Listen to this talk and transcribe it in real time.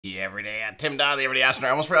Yeah, every day, Tim Dodd, the Everyday Astronaut.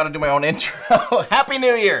 I almost forgot to do my own intro. Happy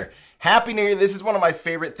New Year! Happy New Year. This is one of my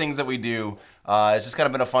favorite things that we do. It's just kind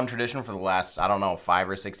of been a fun tradition for the last, I don't know, 5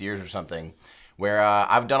 or 6 years or something, where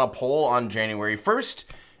I've done a poll on January 1st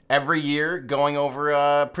every year going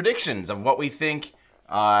over predictions of what we think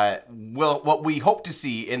what we hope to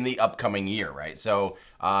see in the upcoming year, right? So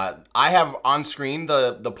I have on screen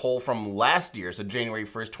the poll from last year, so January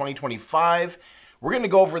 1st, 2025. We're going to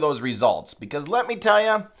go over those results because let me tell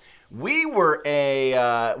you, we're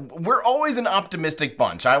always an optimistic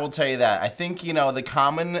bunch. I will tell you that. I think, you know, the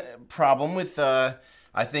common problem with, I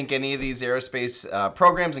think any of these aerospace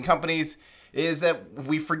programs and companies is that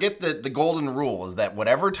we forget the golden rule is that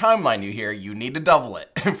whatever timeline you hear, you need to double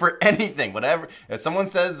it for anything. Whatever, if someone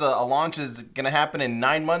says a launch is going to happen in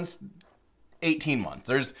 9 months, 18 months.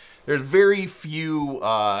 There's very few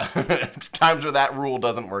times where that rule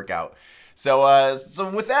doesn't work out. So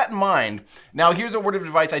with that in mind, now here's a word of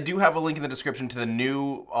advice. I do have a link in the description to the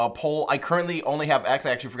new poll. I currently only have X.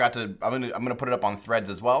 I actually forgot to. I'm gonna put it up on Threads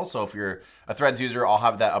as well. So if you're a Threads user, I'll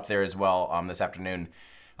have that up there as well this afternoon.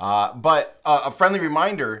 But a friendly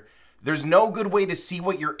reminder: there's no good way to see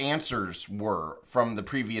what your answers were from the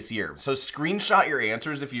previous year. So screenshot your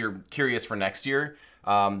answers if you're curious for next year.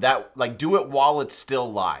 Do it while it's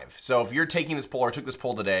still live. So if you're taking this poll or took this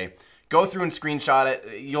poll today, go through and screenshot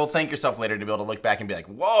it. You'll thank yourself later to be able to look back and be like,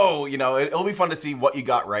 whoa, you know, it'll be fun to see what you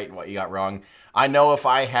got right and what you got wrong. I know if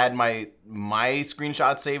I had my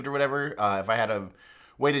screenshot saved or whatever, if I had a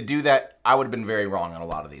way to do that, I would have been very wrong on a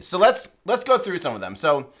lot of these. So let's go through some of them.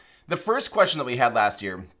 So the first question that we had last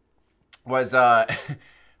year was,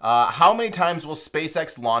 how many times will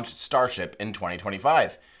SpaceX launch Starship in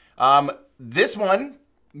 2025? This one,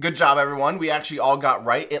 good job, everyone. We actually all got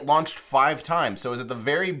right. It launched 5 times. So it was at the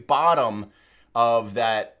very bottom of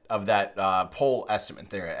that poll estimate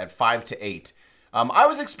there at 5 to 8. I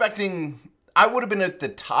was expecting I would have been at the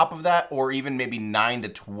top of that, or even maybe 9 to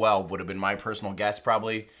 12 would have been my personal guess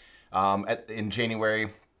probably in January.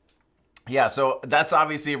 Yeah, so that's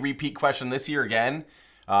obviously a repeat question this year again.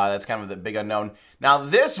 That's kind of the big unknown. Now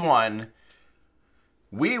this one,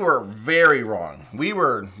 we were very wrong.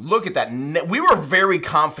 Look at that. We were very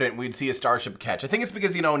confident we'd see a Starship catch. I think it's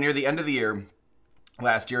because, you know, near the end of the year,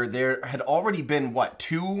 last year, there had already been,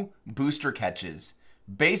 2 booster catches,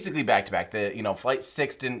 basically back to back. Flight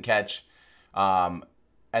 6 didn't catch, and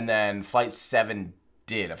then Flight 7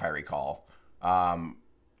 did, if I recall.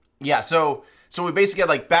 Yeah, so we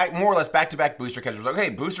basically had more or less back-to-back booster catches. It was like,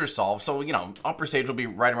 okay, booster's solved, so, you know, upper stage will be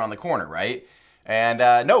right around the corner, right? And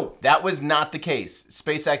no, that was not the case.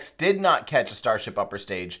 SpaceX did not catch a Starship upper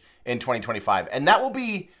stage in 2025. And that will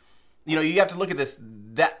be, you know, you have to look at this,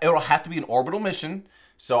 that it'll have to be an orbital mission.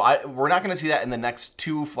 So we're not going to see that in the next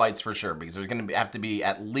 2 flights for sure, because there's going to have to be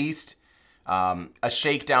at least a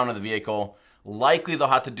shakedown of the vehicle. Likely they'll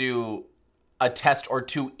have to do a test or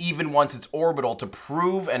 2 even once it's orbital to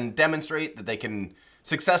prove and demonstrate that they can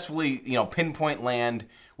successfully, you know, pinpoint land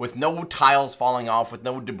with no tiles falling off, with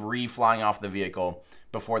no debris flying off the vehicle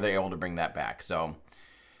before they're able to bring that back. So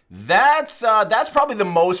that's probably the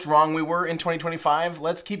most wrong we were in 2025.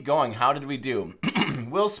 Let's keep going. How did we do?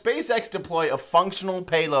 Will SpaceX deploy a functional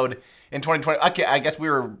payload in 2020? Okay, I guess we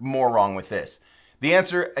were more wrong with this. The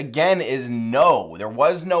answer, again, is no. There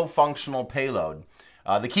was no functional payload.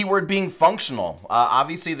 The key word being functional.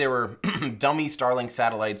 Obviously, there were dummy Starlink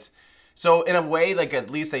satellites. So in a way, at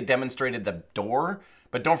least they demonstrated the door.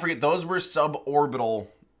 But don't forget, those were suborbital,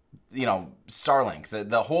 you know, Starlinks.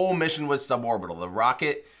 The whole mission was suborbital. The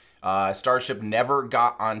rocket, Starship, never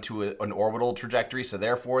got onto an orbital trajectory. So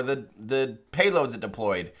therefore, the payloads it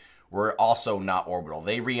deployed were also not orbital.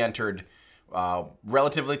 They re-entered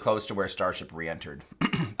relatively close to where Starship re-entered.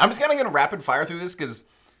 I'm just kind of going to rapid fire through this because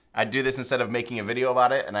I do this instead of making a video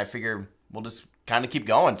about it. And I figure we'll just kind of keep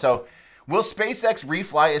going. So will SpaceX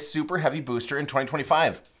refly a super heavy booster in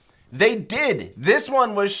 2025? They did. This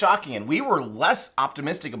one was shocking, and we were less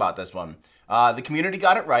optimistic about this one. The community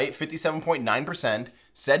got it right. 57.9%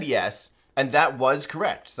 said yes, and that was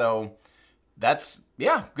correct. So that's,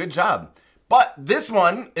 yeah, good job. But this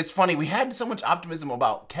one is funny. We had so much optimism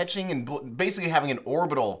about catching and basically having an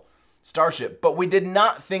orbital Starship, but we did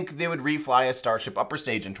not think they would refly a Starship upper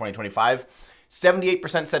stage in 2025.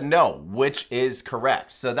 78% said no, which is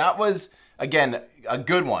correct. So that was, again, a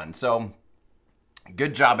good one. So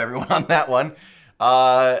good job, everyone, on that one.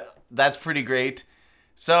 That's pretty great.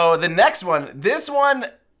 So the next one, this one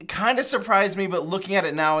kind of surprised me, but looking at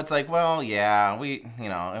it now, it's like, well, yeah,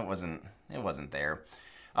 it wasn't there.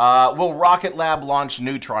 Will Rocket Lab launch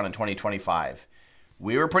Neutron in 2025?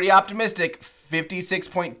 We were pretty optimistic.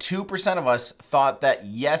 56.2% of us thought that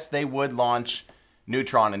yes, they would launch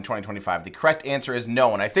Neutron in 2025? The correct answer is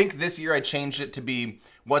no. And I think this year I changed it to be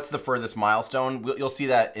what's the furthest milestone. You'll see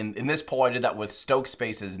that in this poll. I did that with Stoke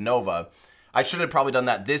Space's Nova. I should have probably done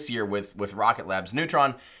that this year with Rocket Lab's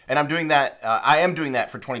Neutron, and I'm doing that. I am doing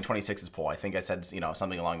that for 2026's poll. I think I said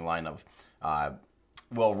something along the line of,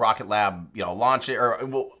 will Rocket Lab launch it, or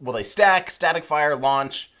will they static fire,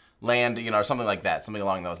 launch, land, or something like that, something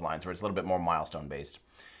along those lines, where it's a little bit more milestone based.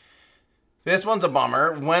 This one's a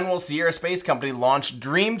bummer. When will Sierra Space Company launch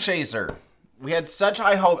Dream Chaser? We had such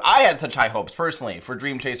high hope. I had such high hopes personally for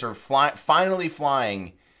Dream Chaser finally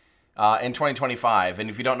flying in 2025. And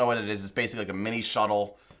if you don't know what it is, it's basically like a mini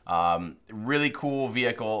shuttle, really cool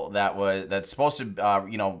vehicle that's supposed to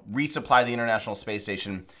resupply the International Space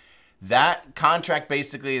Station. That contract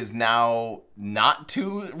basically is now not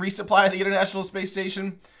to resupply the International Space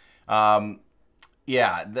Station.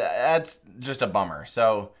 Yeah, that's just a bummer.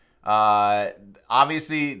 So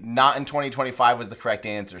obviously not in 2025 was the correct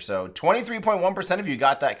answer. So 23.1% of you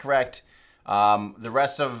got that correct. The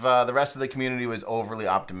rest of the community was overly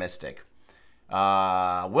optimistic.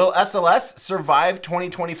 Will SLS survive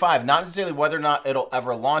 2025? Not necessarily whether or not it'll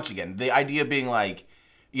ever launch again. The idea being like,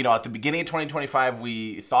 at the beginning of 2025,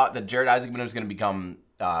 we thought that Jared Isaacman was going to become,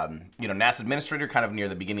 NASA administrator kind of near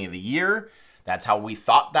the beginning of the year. That's how we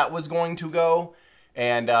thought that was going to go.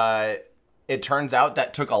 And it turns out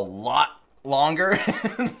that took a lot longer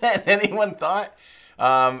than anyone thought.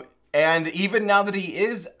 And even now that he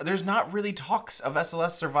is, there's not really talks of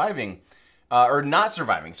SLS surviving. Or not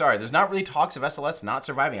surviving, sorry. There's not really talks of SLS not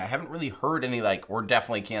surviving. I haven't really heard any, we're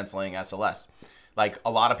definitely canceling SLS. Like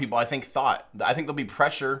a lot of people, I think, thought. I think there'll be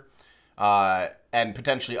pressure and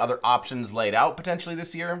potentially other options laid out potentially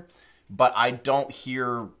this year. But I don't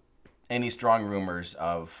hear any strong rumors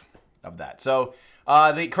of that. So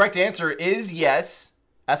the correct answer is yes.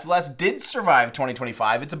 SLS did survive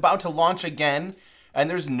 2025. It's about to launch again. And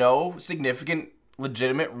there's no significant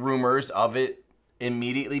legitimate rumors of it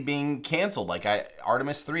immediately being canceled. Like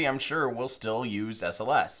Artemis 3, I'm sure, will still use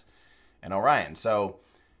SLS and Orion. So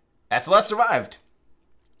SLS survived.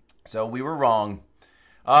 So we were wrong.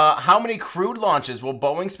 How many crewed launches will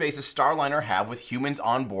Boeing Space's Starliner have with humans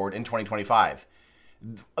on board in 2025?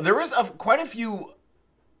 There was quite a few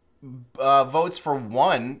votes for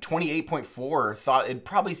one. 28.4 thought it'd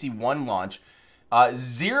probably see one launch.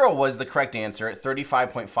 0 was the correct answer at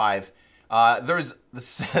 35.5. There's the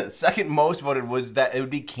second most voted was that it would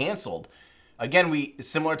be canceled. Again,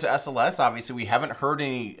 similar to SLS, obviously, we haven't heard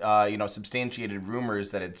any, substantiated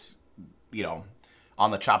rumors that it's,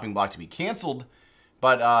 on the chopping block to be canceled.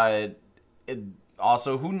 But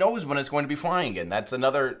also, who knows when it's going to be flying again? That's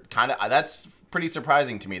another that's pretty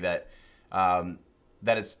surprising to me that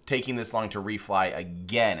that it's taking this long to refly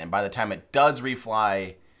again. And by the time it does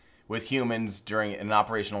refly with humans during an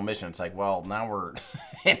operational mission, it's like, well, now we're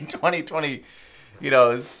in 2020,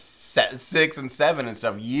 6 and 7 and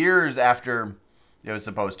stuff, years after it was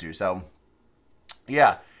supposed to. So,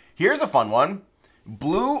 yeah, here's a fun one.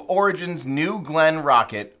 Blue Origin's New Glenn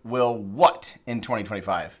rocket will what in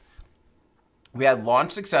 2025? We had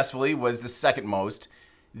launch successfully was the second most.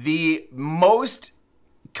 The most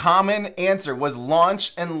common answer was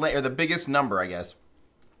launch and or the biggest number, I guess,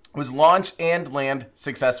 was launch and land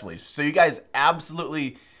successfully. So you guys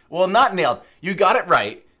absolutely, well, not nailed. You got it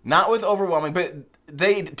right. Not with overwhelming, but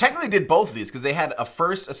they technically did both of these because they had a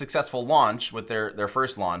successful launch with their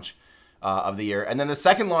first launch of the year. And then the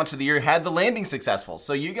second launch of the year had the landing successful.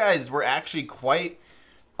 So you guys were actually quite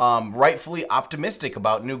rightfully optimistic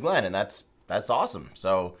about New Glenn, and that's awesome.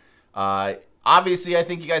 So obviously, I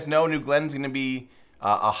think you guys know New Glenn's going to be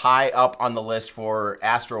a high up on the list for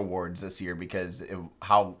Astro Awards this year because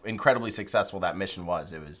how incredibly successful that mission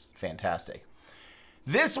was. It was fantastic.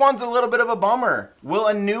 This one's a little bit of a bummer. Will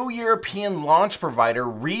a new European launch provider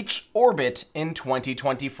reach orbit in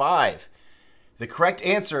 2025? The correct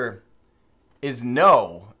answer is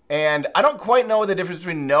no. And I don't quite know the difference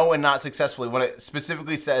between no and not successfully when it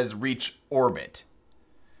specifically says reach orbit.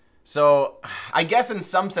 So I guess in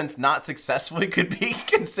some sense, not successfully could be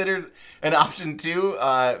considered an option too,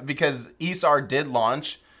 because ESAR did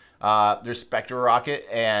launch their Spectre rocket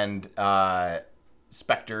and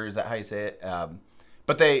Spectre, is that how you say it?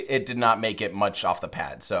 But it did not make it much off the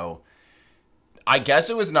pad. So I guess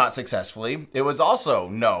it was not successfully. It was also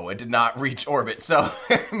no, it did not reach orbit. So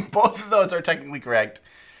both of those are technically correct.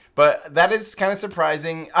 But that is kind of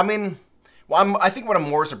surprising. I mean, I think what I'm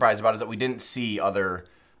more surprised about is that we didn't see other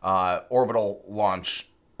orbital launch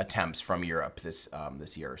attempts from Europe this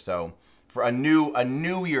year. So for a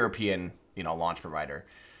new European launch provider,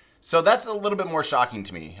 so that's a little bit more shocking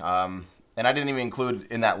to me. And I didn't even include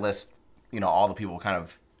in that list all the people kind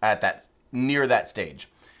of at that near that stage.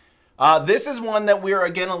 This is one that we're,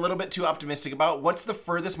 again, a little bit too optimistic about. What's the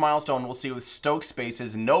furthest milestone we'll see with Stoke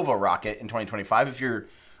Space's Nova rocket in 2025? If you're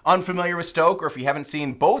unfamiliar with Stoke, or if you haven't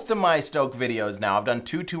seen both of my Stoke videos now, I've done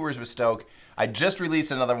 2 tours with Stoke. I just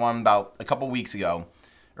released another one about a couple weeks ago,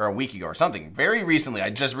 or a week ago or something. Very recently, I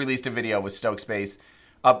just released a video with Stoke Space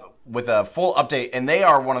up with a full update, and they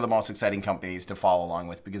are one of the most exciting companies to follow along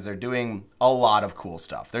with because they're doing a lot of cool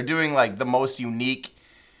stuff. They're doing like the most unique,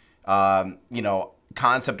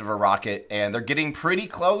 concept of a rocket, and they're getting pretty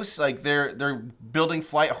close. Like they're building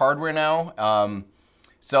flight hardware now.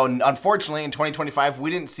 So unfortunately, in 2025,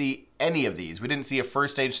 we didn't see any of these. We didn't see a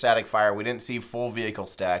first stage static fire. We didn't see full vehicle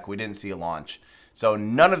stack. We didn't see a launch. So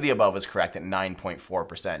none of the above is correct at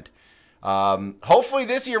 9.4%. Hopefully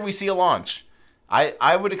this year we see a launch.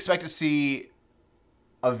 I would expect to see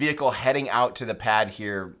a vehicle heading out to the pad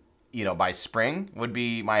here, by spring would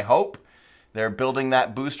be my hope. They're building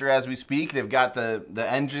that booster as we speak. They've got the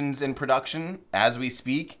engines in production as we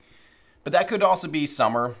speak. But that could also be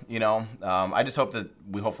summer, I just hope that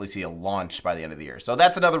we hopefully see a launch by the end of the year. So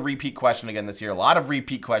that's another repeat question again this year. A lot of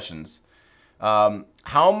repeat questions.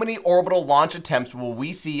 How many orbital launch attempts will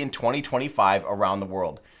we see in 2025 around the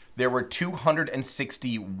world? There were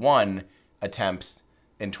 261 attempts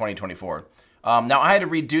in 2024. Now, I had to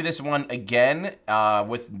redo this one again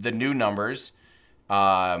with the new numbers.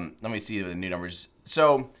 Let me see the new numbers.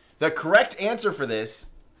 So the correct answer for this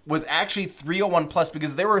was actually 301 plus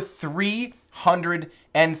because there were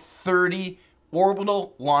 330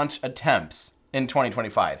 orbital launch attempts in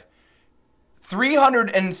 2025.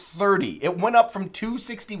 330. It went up from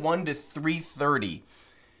 261 to 330.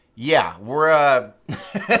 Yeah, we're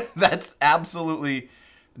that's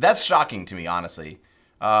shocking to me, honestly.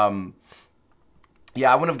 Yeah,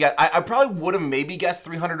 I wouldn't have guessed. I probably would have maybe guessed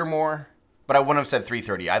 300 or more. But I wouldn't have said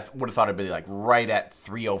 330. I would have thought it'd be like right at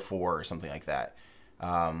 304 or something like that.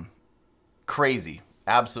 Crazy.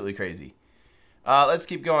 Absolutely crazy. Let's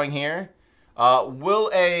keep going here.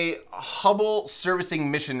 Will a Hubble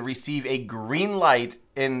servicing mission receive a green light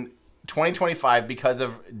in 2025 because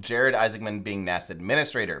of Jared Isaacman being NASA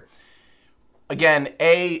administrator? Again,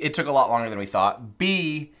 A, it took a lot longer than we thought.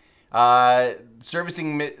 B, a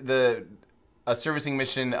servicing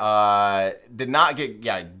mission did not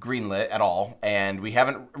get greenlit at all, and we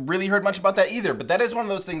haven't really heard much about that either. But that is one of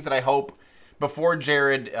those things that I hope before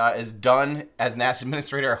Jared is done as NASA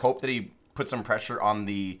administrator, I hope that he puts some pressure on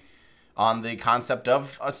the concept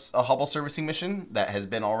of a Hubble servicing mission that has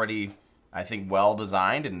been already, I think, well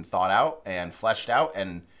designed and thought out and fleshed out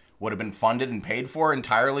and would have been funded and paid for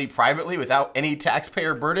entirely privately without any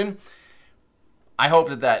taxpayer burden. I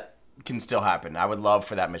hope that can still happen. I would love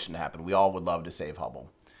for that mission to happen. We all would love to save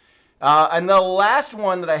Hubble. And the last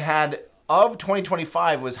one that I had of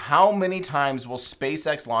 2025 was how many times will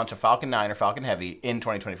SpaceX launch a Falcon 9 or Falcon Heavy in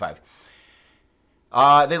 2025?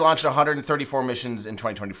 They launched 134 missions in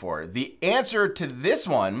 2024. The answer to this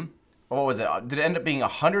one, what was it? Did it end up being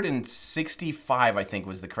 165, I think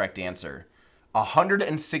was the correct answer.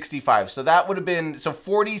 165. So that would have been,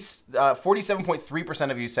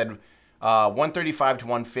 47.3% of you said 135 to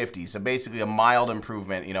 150. So basically a mild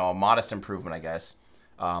improvement, a modest improvement, I guess,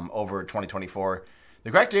 over 2024. The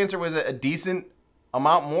correct answer was a decent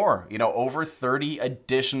amount more, over 30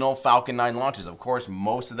 additional Falcon 9 launches. Of course,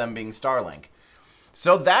 most of them being Starlink.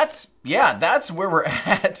 So that's where we're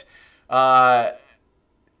at. I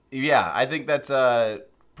think that's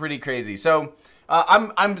pretty crazy. So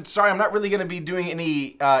I'm sorry, I'm not really going to be doing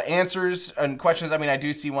any answers and questions. I mean, I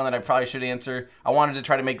do see one that I probably should answer. I wanted to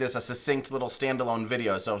try to make this a succinct little standalone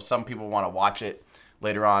video, so if some people want to watch it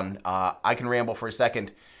later on, I can ramble for a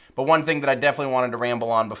second. But one thing that I definitely wanted to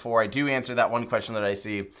ramble on before I do answer that one question that I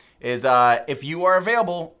see is if you are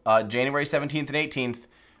available January 17th and 18th,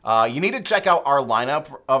 you need to check out our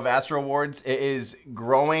lineup of Astro Awards. It is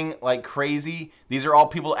growing like crazy. These are all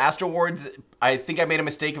people. Astro Awards, I think I made a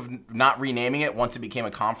mistake of not renaming it once it became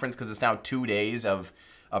a conference because it's now 2 days of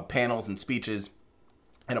panels and speeches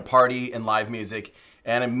and a party and live music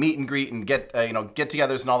and a meet and greet and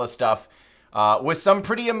get-togethers and all this stuff with some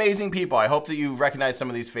pretty amazing people. I hope that you recognize some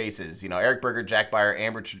of these faces. Eric Berger, Jack Beyer,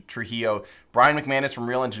 Amber Trujillo, Brian McManus from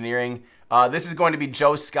Real Engineering. This is going to be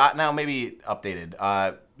Joe Scott now, maybe updated.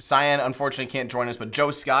 Cyan, unfortunately, can't join us, but Joe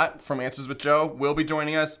Scott from Answers with Joe will be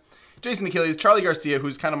joining us. Jason Achilles, Charlie Garcia,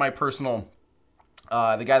 who's kind of my personal,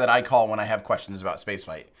 the guy that I call when I have questions about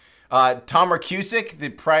spaceflight. Tom Marcusick, the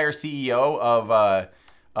prior CEO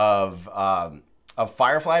of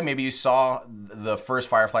Firefly. Maybe you saw the first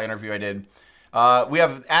Firefly interview I did. We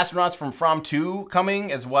have astronauts from 2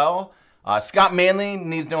 coming as well. Scott Manley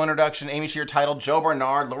needs no introduction. Amy Shear title. Joe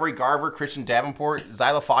Bernard, Lori Garver, Christian Davenport,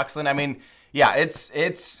 Zyla Foxland. I mean, yeah,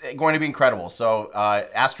 it's going to be incredible. So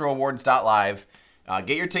AstroAwards.live.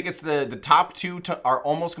 Get your tickets. The top two are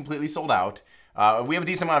almost completely sold out. We have a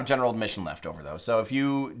decent amount of general admission left over, though. So if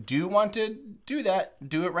you do want to do that,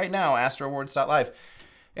 do it right now, AstroAwards.live.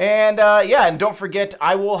 And yeah, and don't forget,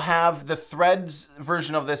 I will have the Threads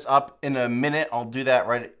version of this up in a minute. I'll do that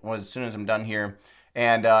right as soon as I'm done here.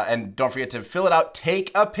 And don't forget to fill it out.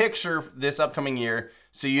 Take a picture this upcoming year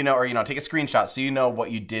so you know, or take a screenshot so you know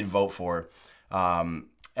what you did vote for. And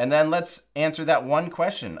then let's answer that one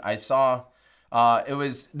question. I saw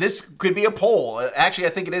this could be a poll. Actually,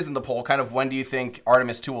 I think it is in the poll. Kind of when do you think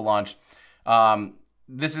Artemis 2 will launch?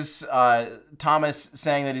 This is Thomas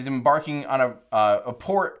saying that he's embarking on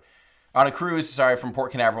a cruise from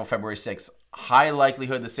Port Canaveral, February 6th. High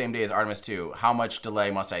likelihood the same day as Artemis 2. How much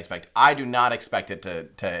delay must I expect? I do not expect it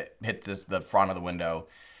to hit the front of the window.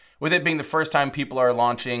 With it being the first time people are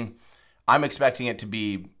launching, I'm expecting it to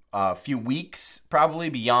be a few weeks, probably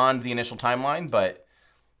beyond the initial timeline. But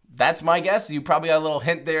that's my guess. You probably got a little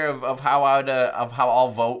hint there of how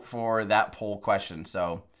I'll vote for that poll question.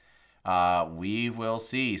 So we will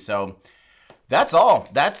see. So that's all.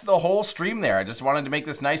 That's the whole stream there. I just wanted to make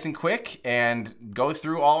this nice and quick and go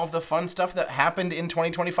through all of the fun stuff that happened in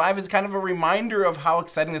 2025 as kind of a reminder of how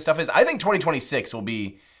exciting this stuff is. I think 2026 will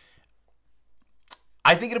be,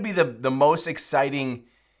 I think it'll be the most exciting,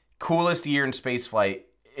 coolest year in spaceflight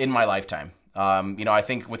in my lifetime. I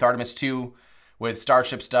think with Artemis 2, with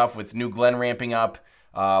Starship stuff, with New Glenn ramping up,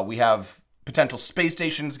 we have potential space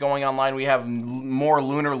stations going online. We have more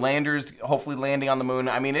lunar landers hopefully landing on the moon.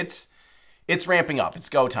 I mean, it's ramping up. It's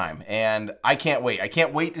go time. And I can't wait. I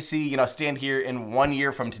can't wait to see, stand here in 1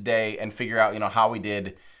 year from today and figure out, how we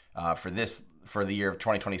did for the year of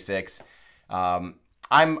 2026.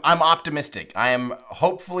 I'm optimistic. I am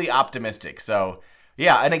hopefully optimistic. So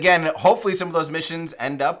yeah. And again, hopefully some of those missions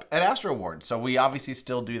end up at Astro Awards. So we obviously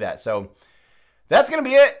still do that. So that's going to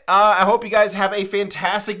be it. I hope you guys have a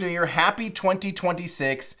fantastic new year. Happy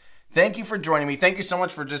 2026. Thank you for joining me. Thank you so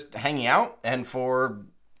much for just hanging out and for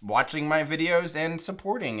watching my videos and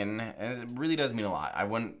supporting. And it really does mean a lot. I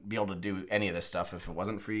wouldn't be able to do any of this stuff if it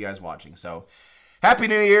wasn't for you guys watching. So happy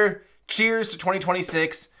new year. Cheers to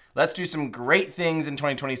 2026. Let's do some great things in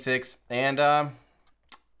 2026. And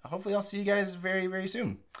hopefully I'll see you guys very, very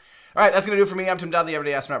soon. All right, that's going to do it for me. I'm Tim Dodd, the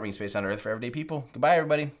Everyday Astronaut, bringing space on Earth for everyday people. Goodbye,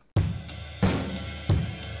 everybody.